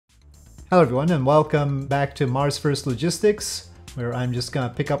Hello everyone and welcome back to Mars First Logistics, where I'm just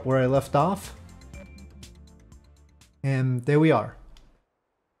gonna pick up where I left off. And there we are.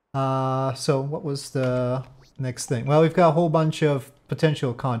 So what was the next thing? Well, we've got a whole bunch of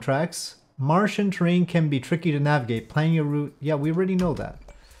potential contracts. Martian terrain can be tricky to navigate. Plan your route. Yeah, we already know that.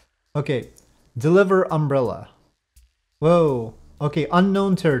 Okay, deliver umbrella. Whoa. Okay,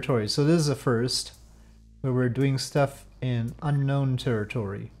 unknown territory. So this is a first, where we're doing stuff in unknown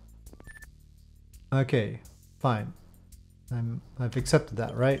territory. Okay, fine. I've accepted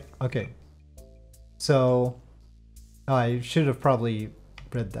that, right? Okay. So I should have probably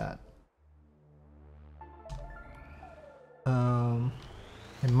read that.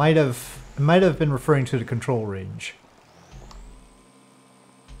 It might have been referring to the control range.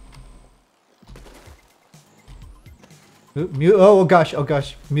 Oh gosh, oh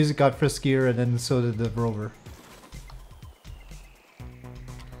gosh. Music got friskier and then so did the rover.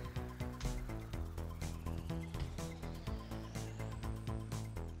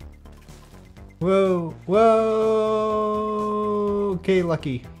 Whoa, whoa! Okay,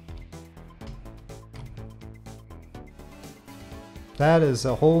 Lucky. That is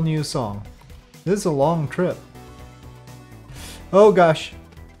a whole new song. This is a long trip. Oh gosh.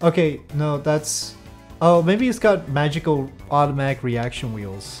 Okay, no, that's... Oh, maybe it's got magical automatic reaction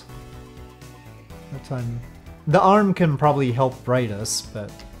wheels. That time... The arm can probably help right us,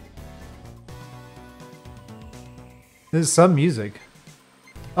 but... There's some music.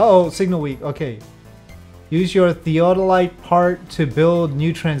 Uh-oh, signal weak. Okay. Use your theodolite part to build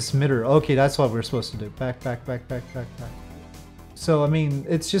new transmitter. Okay, that's what we're supposed to do. Back. So, I mean,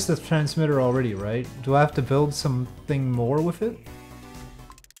 it's just a transmitter already, right? Do I have to build something more with it?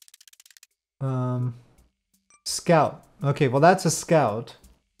 Scout. Okay, well that's a scout.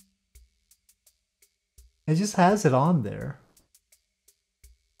 It just has it on there.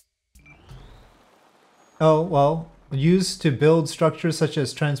 Oh, well, used to build structures such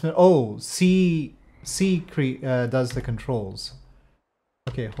as transmit. Oh, C does the controls.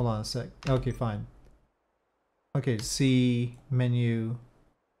 Okay, hold on a sec. Okay, fine. Okay, C menu.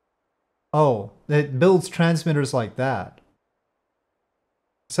 Oh, it builds transmitters like that.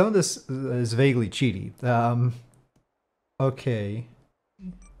 Some of this is vaguely cheaty. Okay.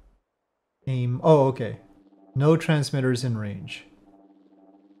 Aim. Oh, okay. No transmitters in range.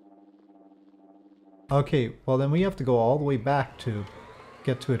 Okay, well then we have to go all the way back to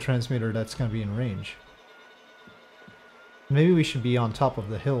get to a transmitter that's going to be in range. Maybe we should be on top of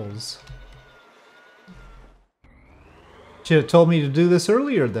the hills. Should have told me to do this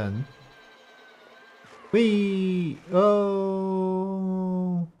earlier then. Whee!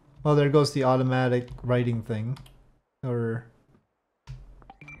 Oh! Oh, there goes the automatic writing thing. Or...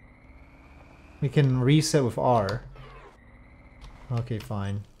 We can reset with R. Okay,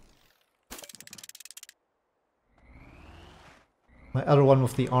 fine. My other one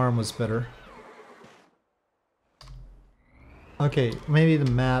with the arm was better. Okay, maybe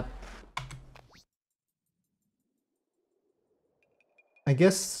the map... I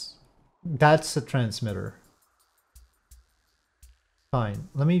guess that's a transmitter. Fine.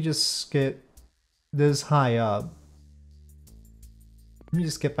 Let me just get this high up. Let me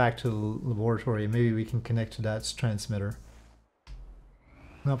just get back to the laboratory. Maybe we can connect to that transmitter.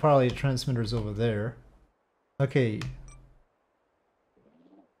 No, probably the transmitter's over there. Okay.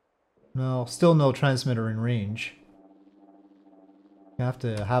 No, still no transmitter in range. You have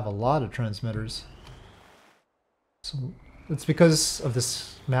to have a lot of transmitters. So it's because of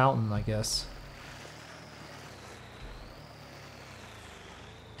this mountain, I guess.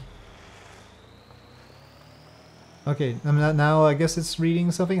 Okay, now I guess it's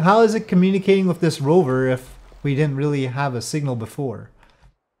reading something. How is it communicating with this rover if we didn't really have a signal before?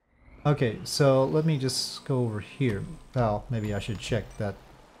 Okay, so let me just go over here. Well, maybe I should check that.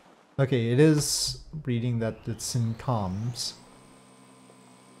 Okay, it is reading that it's in comms.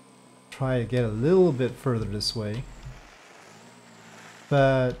 Try to get a little bit further this way.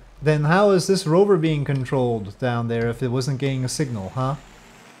 But then how is this rover being controlled down there if it wasn't getting a signal, huh?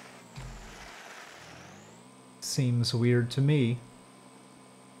 Seems weird to me.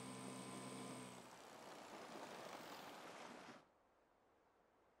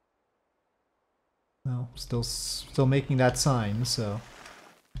 No, still making that sign, so...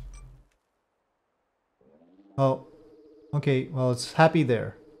 Oh, okay, well it's happy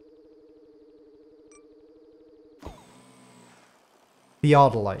there.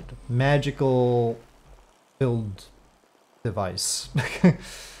 Theodolite, magical build device.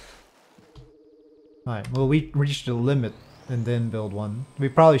 Alright, well we reached the limit and then build one. We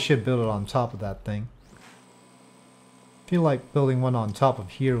probably should build it on top of that thing. feel like building one on top of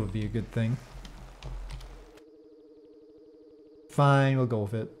here would be a good thing. Fine, we'll go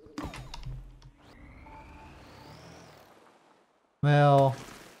with it. Well,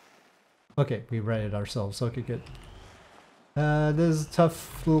 okay, we read it ourselves. Okay, good. This is a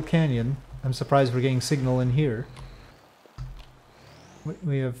tough little canyon. I'm surprised we're getting signal in here.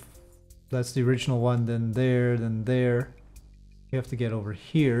 We have, that's the original one, then there, then there. You have to get over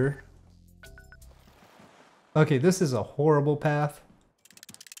here. Okay, this is a horrible path.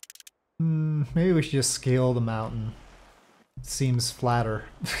 Maybe we should just scale the mountain. Seems flatter.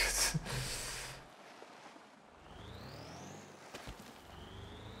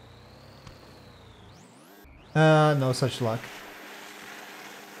 No such luck.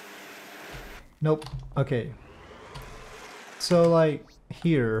 Nope. Okay. So, like,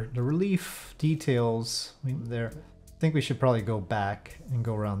 here, the relief details, there. I think we should probably go back and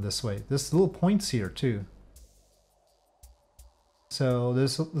go around this way. There's little points here, too. So, there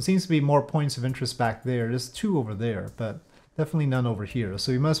seems to be more points of interest back there. There's 2 over there, but definitely none over here.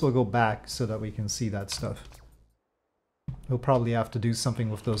 So, we might as well go back so that we can see that stuff. We'll probably have to do something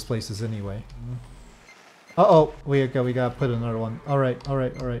with those places anyway. Uh-oh, we gotta put another one. Alright.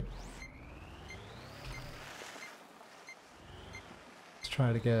 Let's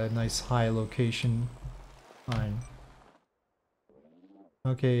try to get a nice high location. Fine.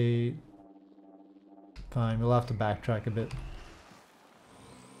 Okay. Fine, we'll have to backtrack a bit.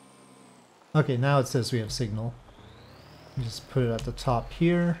 Okay, now it says we have signal. Just put it at the top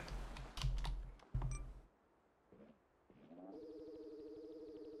here.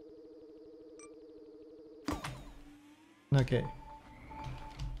 Okay.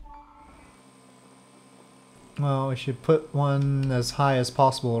 Well, we should put one as high as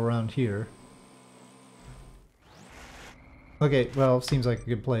possible around here. Okay, well, seems like a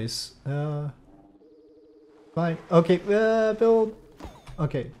good place. Fine. Okay, build.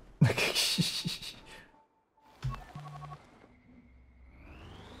 Okay.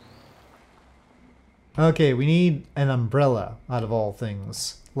 Okay, we need an umbrella out of all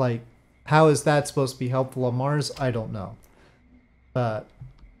things. Like, how is that supposed to be helpful on Mars? I don't know. But,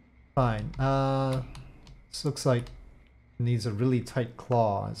 fine. This looks like it needs a really tight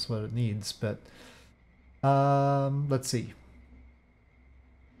claw, is what it needs, but let's see.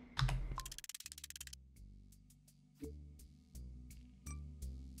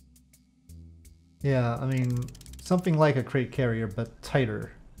 Yeah, I mean, something like a crate carrier, but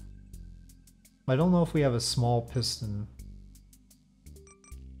tighter. I don't know if we have a small piston.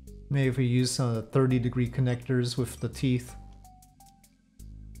 Maybe if we use some of the 30-degree connectors with the teeth.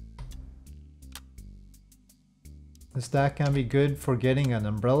 Is that gonna be good for getting an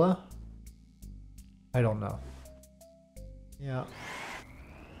umbrella? I don't know. Yeah.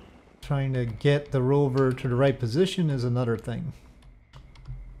 Trying to get the rover to the right position is another thing.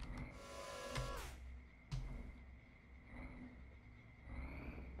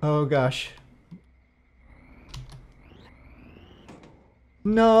 Oh gosh.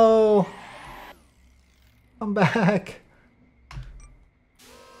 No! I'm back!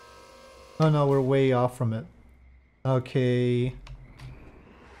 Oh no, we're way off from it. Okay.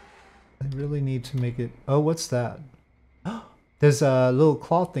 I really need to make it... Oh, what's that? There's a little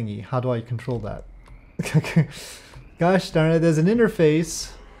claw thingy. How do I control that? Gosh darn it, there's an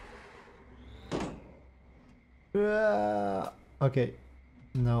interface. Okay.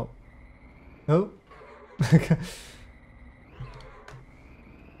 No. Oh.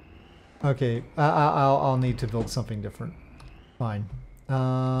 Okay, I'll need to build something different. Fine.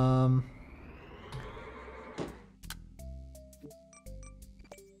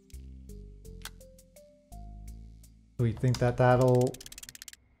 Do we think that that'll...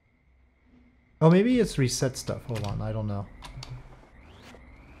 Oh, maybe it's reset stuff. Hold on, I don't know.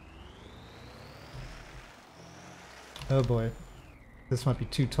 Oh boy. This might be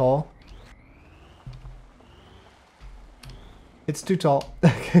too tall. It's too tall.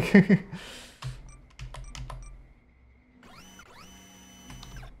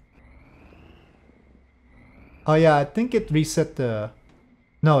 Oh yeah, I think it reset the...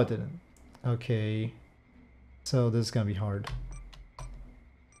 No, it didn't. Okay. So this is gonna be hard.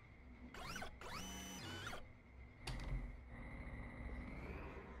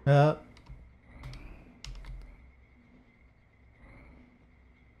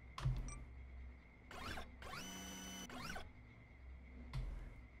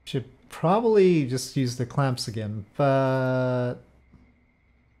 Should probably just use the clamps again, but...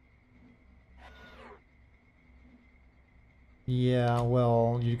 Yeah,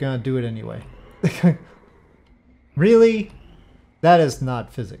 well, you're gonna do it anyway. Really? That is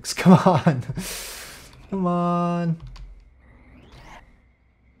not physics. Come on. Come on.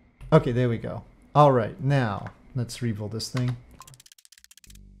 Okay, there we go. All right, now let's rebuild this thing.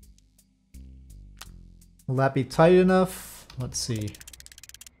 Will that be tight enough? Let's see.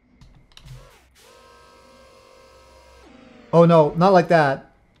 Oh no, not like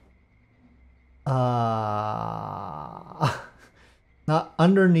that. Not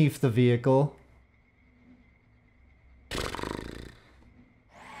underneath the vehicle.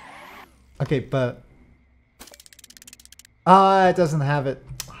 Okay, but... it doesn't have it.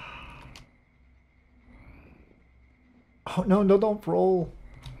 Oh no, no, don't roll.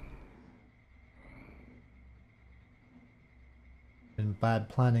 Been bad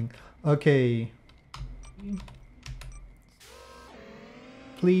planning. Okay.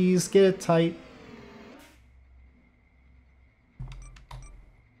 Please get it tight.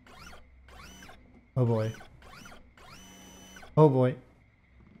 Oh boy. Oh boy.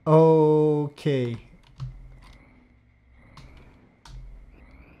 Okay.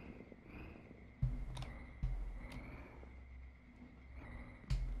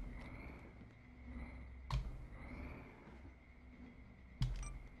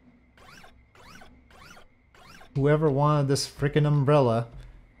 Whoever wanted this freaking umbrella.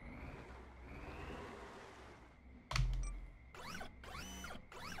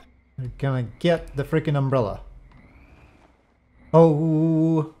 They're gonna get the freaking umbrella.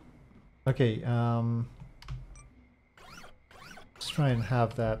 Oh. Okay, let's try and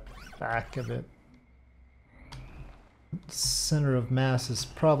have that back a bit. Center of mass is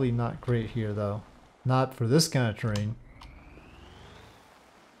probably not great here though. Not for this kind of terrain.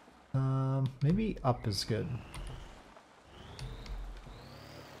 Maybe up is good.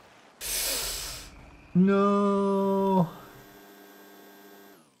 No.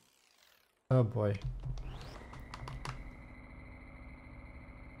 Oh boy.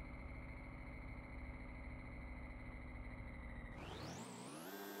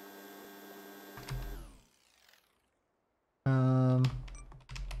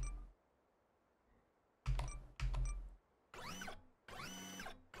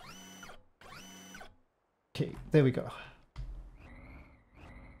 Okay, there we go.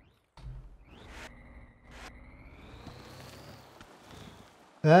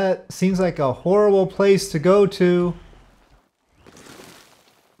 That seems like a horrible place to go to.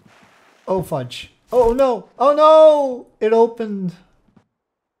 Oh fudge. Oh no! Oh no! It opened.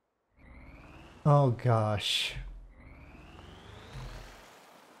 Oh gosh.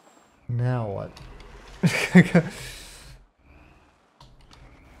 Now what?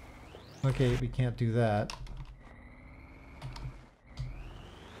 Okay, we can't do that.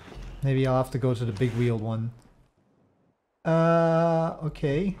 Maybe I'll have to go to the big wheeled one.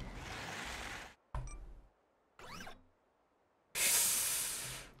 Okay.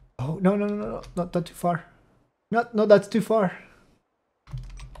 Oh, no, no, no, no, not too far. No, that's too far.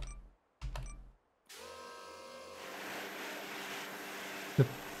 The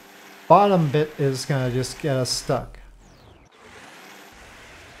bottom bit is gonna just get us stuck.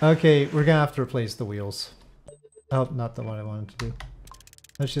 Okay, we're gonna have to replace the wheels. Oh, not the one I wanted to do.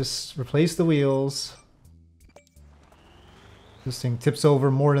 Let's just replace the wheels. This thing tips over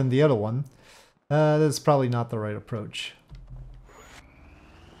more than the other one. That's probably not the right approach.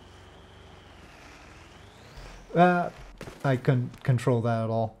 I couldn't control that at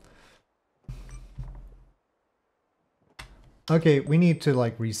all. Okay, we need to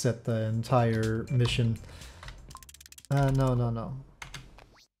like reset the entire mission. No.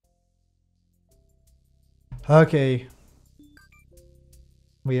 Okay.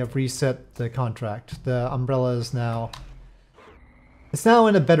 We have reset the contract. The umbrella is now... It's now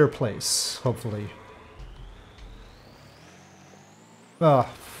in a better place, hopefully. Oh.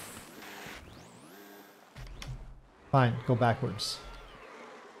 Fine, go backwards.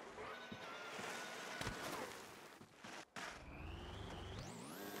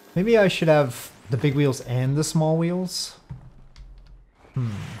 Maybe I should have the big wheels and the small wheels?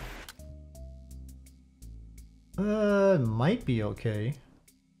 Might be okay.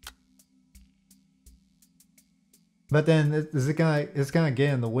 But then, it's gonna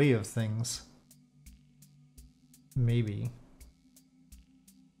get in the way of things. Maybe.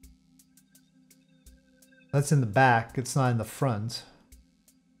 That's in the back, it's not in the front.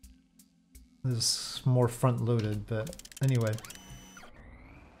 This is more front loaded, but anyway.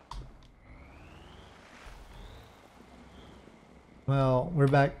 Well, we're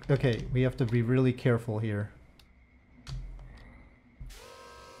back. Okay, we have to be really careful here.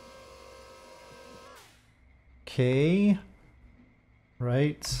 Okay.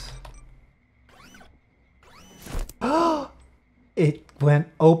 Right. It went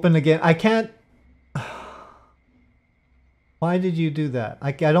open again. I can't... Why did you do that?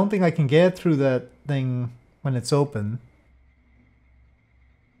 I don't think I can get through that thing when it's open.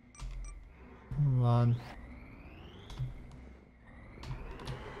 Come on.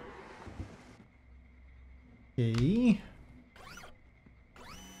 Okay.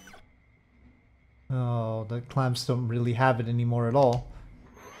 Oh, the clamps don't really have it anymore at all.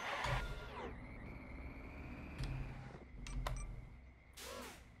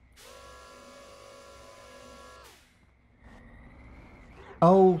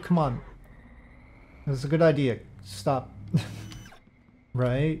 Oh, come on. That's a good idea. Stop.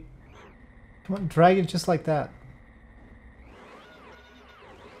 Right? Come on, drag it just like that.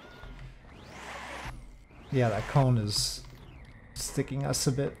 Yeah, that cone is sticking us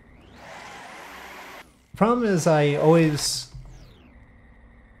a bit. Problem is I always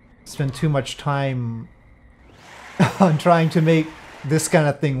spend too much time on trying to make this kind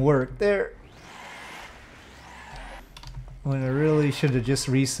of thing work there, when I really should have just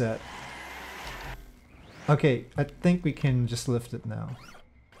reset. Okay, I think we can just lift it now.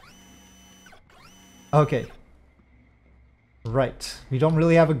 Okay. Right. We don't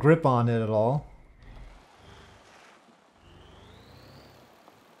really have a grip on it at all.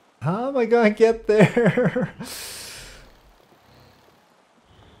 How am I gonna get there?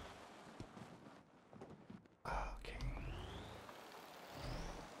 Okay.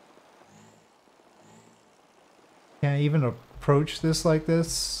 Can I even approach this like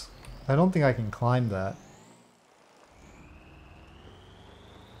this? I don't think I can climb that.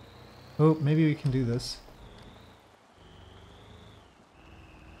 Oh, maybe we can do this.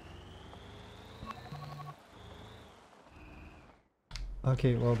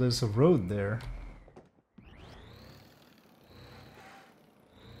 Okay, well, there's a road there.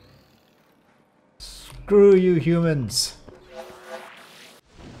 Screw you, humans!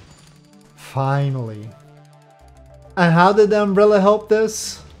 Finally. And how did the umbrella help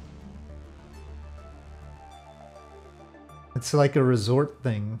this? It's like a resort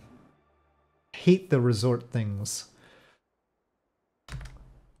thing. Hate the resort things.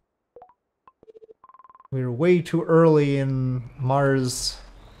 We're way too early in Mars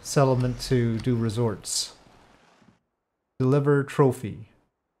settlement to do resorts. Deliver trophy.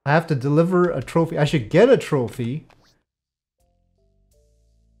 I have to deliver a trophy. I should get a trophy.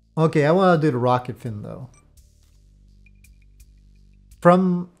 Okay, I want to do the rocket fin though.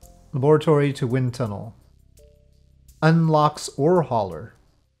 From laboratory to wind tunnel. Unlocks ore hauler.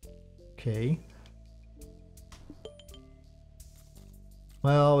 Okay.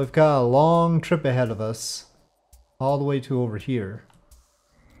 Well, we've got a long trip ahead of us. All the way to over here.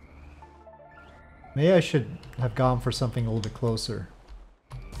 Maybe I should have gone for something a little bit closer.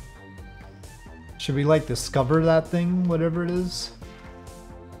 Should we like discover that thing, whatever it is?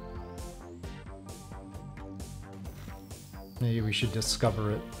 Maybe we should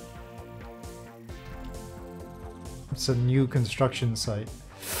discover it. It's a new construction site.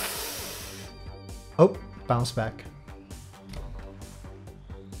 Oh, bounce back.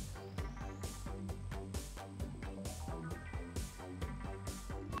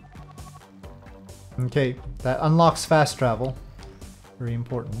 Okay, that unlocks fast travel. Very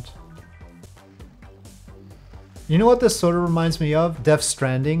important. You know what this sort of reminds me of? Death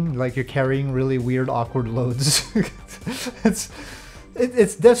Stranding, like you're carrying really weird, awkward loads.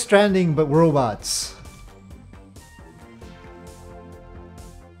 It's Death Stranding, but robots.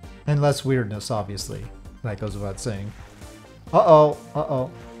 And less weirdness, obviously. That goes without saying. Uh-oh,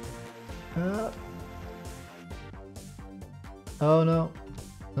 uh-oh. Oh no.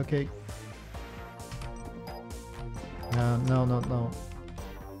 Okay. No, no, no.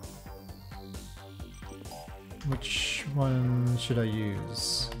 Which one should I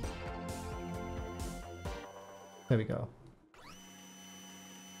use? There we go.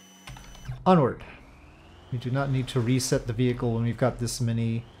 Onward. We do not need to reset the vehicle when we've got this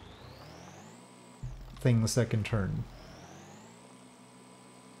many things that can turn.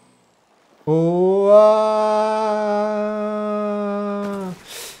 Oh!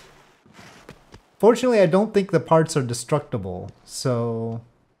 Fortunately, I don't think the parts are destructible, so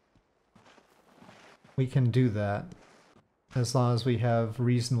we can do that as long as we have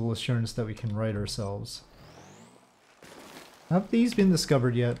reasonable assurance that we can right ourselves. Have these been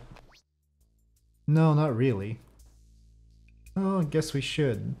discovered yet? No, not really. Oh, I guess we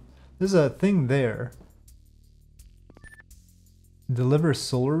should. There's a thing there. Deliver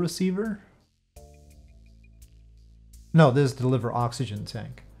solar receiver? No, there's deliver oxygen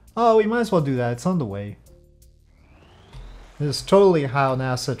tank. Oh, we might as well do that. It's on the way. This is totally how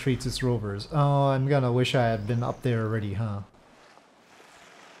NASA treats its rovers. Oh, I'm gonna wish I had been up there already, huh?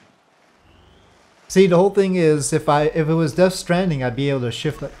 See, the whole thing is if it was Death Stranding, I'd be able to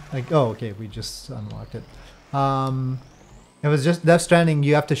shift like oh okay, we just unlocked it. If it was just Death Stranding,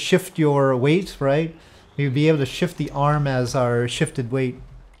 you have to shift your weight, right? You'd be able to shift the arm as our shifted weight.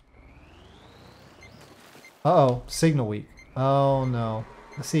 Uh-oh, signal weak. Oh no.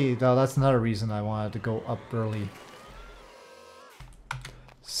 See, now that's another reason I wanted to go up early.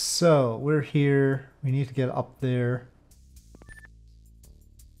 So, we're here. We need to get up there.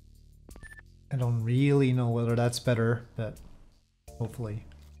 I don't really know whether that's better, but hopefully.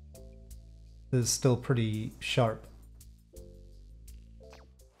 This is still pretty sharp.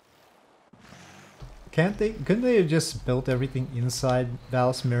 Couldn't they have just built everything inside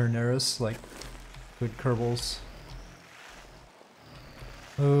Valles Marineris, like with Kerbals?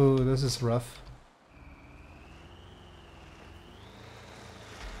 Oh, this is rough.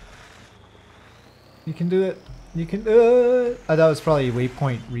 You can do it. You can do it. That was probably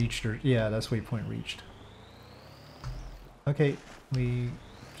waypoint reached, or yeah, that's waypoint reached. Okay, we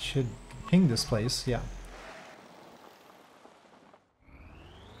should ping this place. Yeah.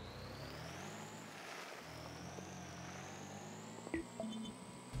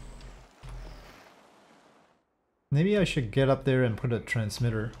 Maybe I should get up there and put a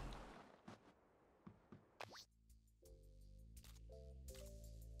transmitter.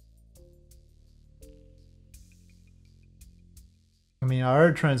 I mean,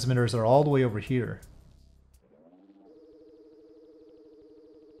 our transmitters are all the way over here.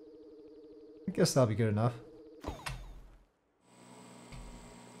 I guess that'll be good enough.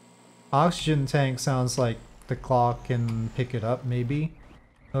 Oxygen tank sounds like the clock can pick it up, maybe.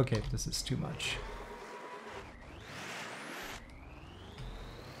 Okay, this is too much.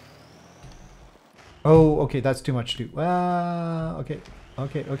 Oh, okay, that's too much too. Okay.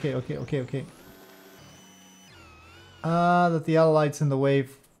 Okay. The theodolite's in the way,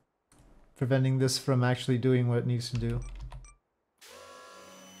 preventing this from actually doing what it needs to do.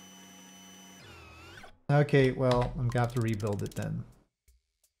 Okay, well, I'm gonna have to rebuild it then.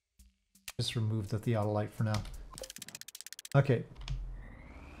 Just remove the theodolite for now. Okay.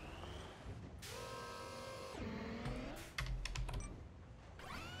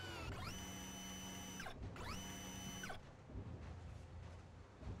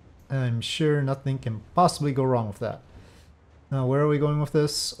 I'm sure nothing can possibly go wrong with that. Now, where are we going with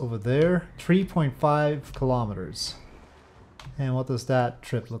this? Over there? 3.5 kilometers. And what does that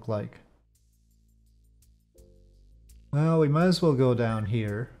trip look like? Well, we might as well go down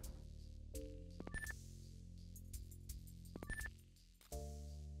here.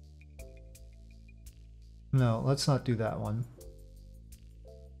 No, let's not do that one.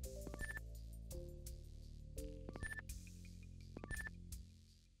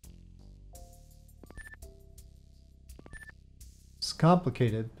 It's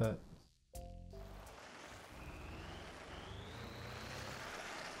complicated, but...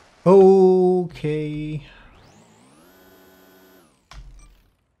 Okay.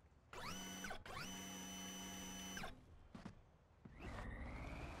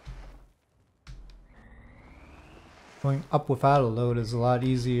 Going up without a load is a lot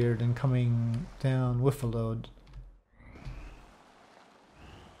easier than coming down with a load.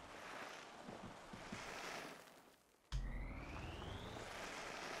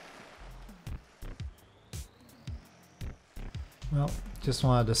 Well, just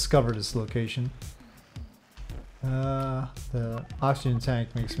want to discover this location. The oxygen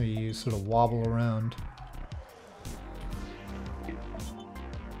tank makes me sort of wobble around.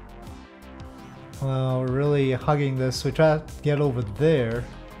 Well, we're really hugging this. We try to get over there.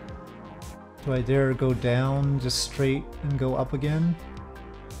 Do I dare go down just straight and go up again?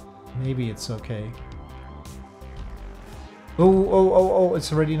 Maybe it's okay. Oh,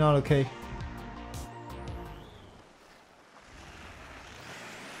 it's already not okay.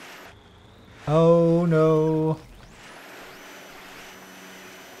 Oh no.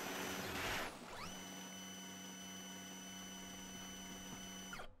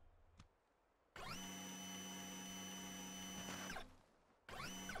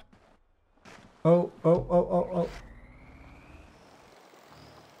 Oh.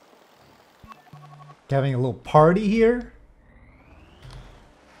 Having a little party here?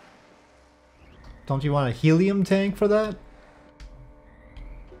 Don't you want a helium tank for that?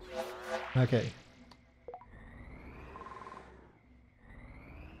 Okay.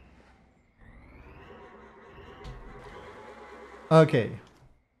 Okay.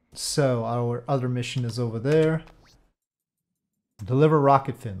 So our other mission is over there. Deliver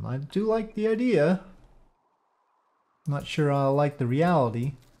rocket fin. I do like the idea. Not sure I like the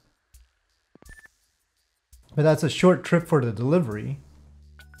reality. But that's a short trip for the delivery.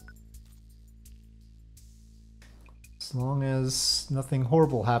 As long as nothing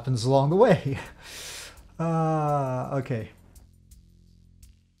horrible happens along the way. Okay.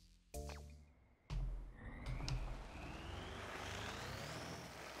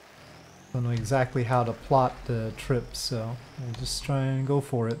 Don't know exactly how to plot the trip, so we'll just try and go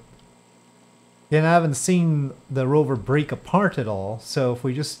for it. And I haven't seen the rover break apart at all, so if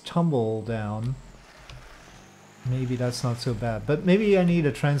we just tumble down, maybe that's not so bad. But maybe I need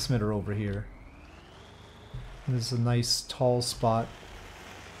a transmitter over here. This is a nice tall spot.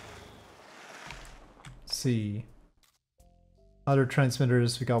 Let's see. Other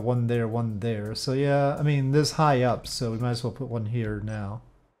transmitters, we got one there. So yeah, I mean, this high up, so we might as well put one here now.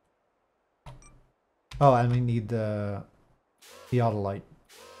 Oh, and we need the autolite.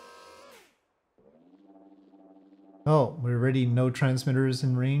 Oh, we're already no transmitters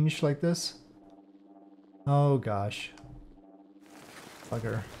in range like this? Oh gosh.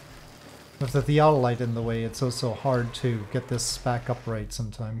 Bugger. With the theodolite in the way, it's also hard to get this back upright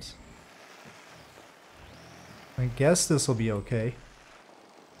sometimes. I guess this will be okay.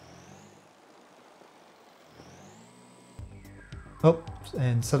 Oh,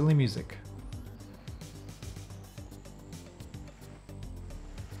 and suddenly music.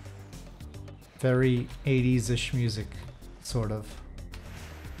 Very 80s-ish music, sort of.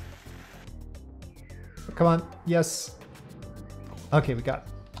 Come on, yes. Okay, we got it.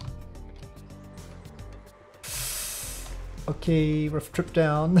 Okay, rough trip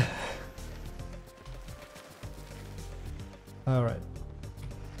down. Alright.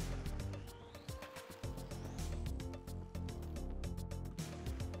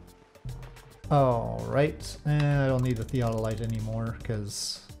 Alright, and I don't need the theodolite anymore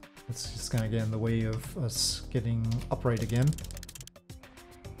because it's just gonna get in the way of us getting upright again.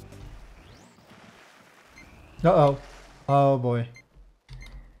 Uh-oh. Oh boy.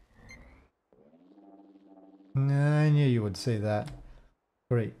 I knew you would say that.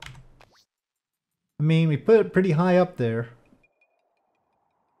 Great. I mean, we put it pretty high up there.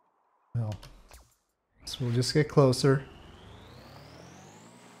 Well, so we'll just get closer.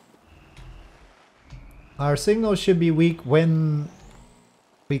 Our signal should be weak when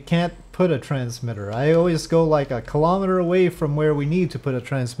we can't put a transmitter. I always go like a kilometer away from where we need to put a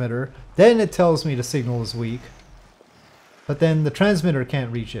transmitter. Then it tells me the signal is weak. But then the transmitter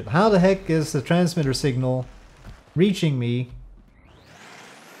can't reach it. How the heck is the transmitter signal reaching me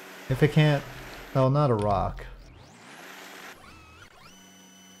if it can't... Oh, not a rock.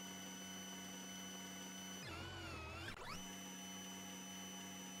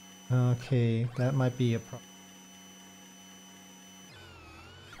 Okay, that might be a problem.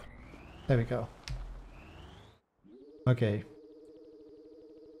 There we go. Okay.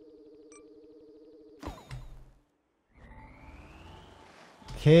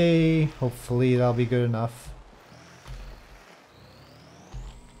 Okay, hopefully that'll be good enough.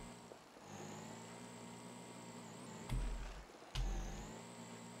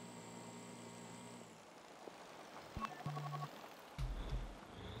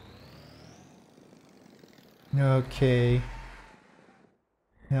 Okay.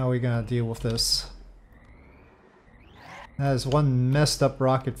 Now we're gonna deal with this. That is one messed up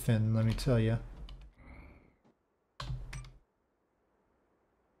rocket fin, let me tell you.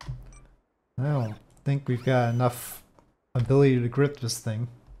 I don't think we've got enough ability to grip this thing.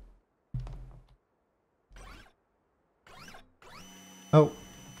 Oh,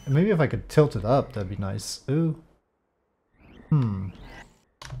 maybe if I could tilt it up, that'd be nice. Ooh.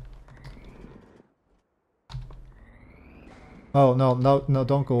 Oh, no,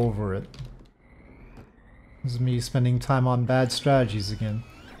 don't go over it. This is me spending time on bad strategies again.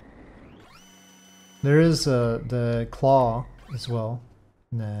 There is the claw as well.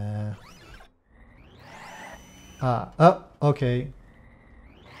 Nah. Ah, oh, okay.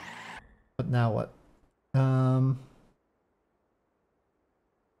 But now what?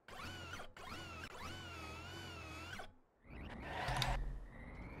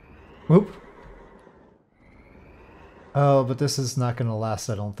 Whoop. Oh, but this is not gonna last,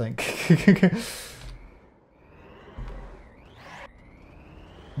 I don't think.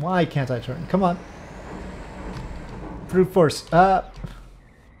 Why can't I turn? Come on. Brute force.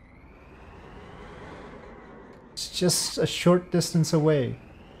 It's just a short distance away.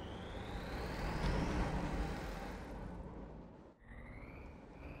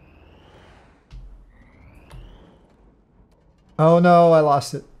 Oh no, I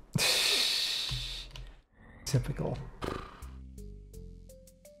lost it. Typical.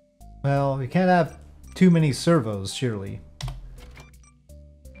 Well, we can't have too many servos, surely.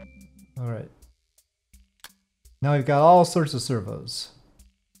 Alright. Now we've got all sorts of servos.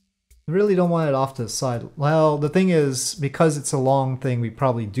 I really don't want it off to the side. Well, the thing is, because it's a long thing, we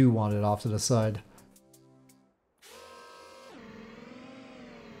probably do want it off to the side.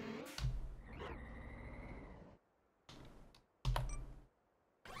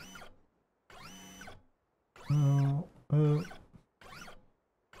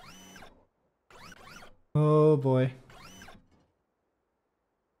 Oh boy.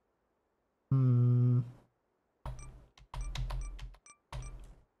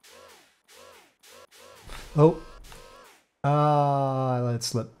 Oh. I let it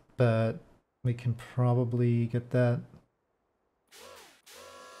slip, but we can probably get that.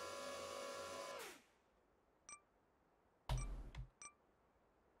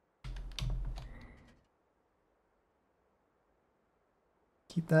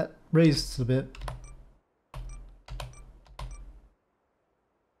 Keep that raised a bit.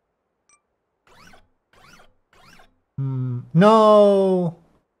 No!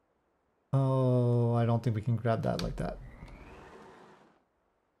 Oh, I don't think we can grab that like that.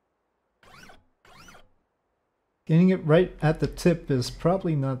 Getting it right at the tip is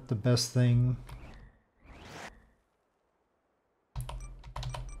probably not the best thing.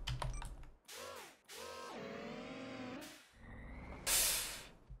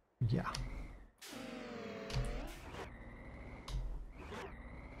 Yeah.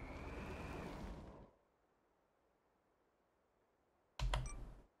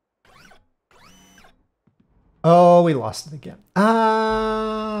 Oh, we lost it again.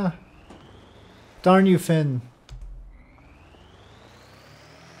 Ah! Darn you, Finn.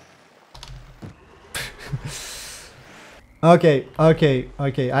 Okay.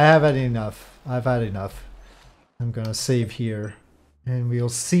 I have had enough. I've had enough. I'm gonna save here. And we'll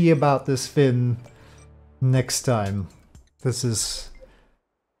see about this Finn next time. This is...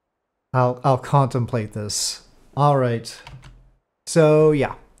 I'll contemplate this. Alright. So,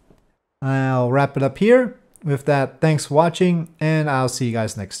 yeah. I'll wrap it up here. With that, thanks for watching, and I'll see you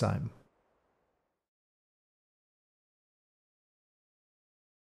guys next time.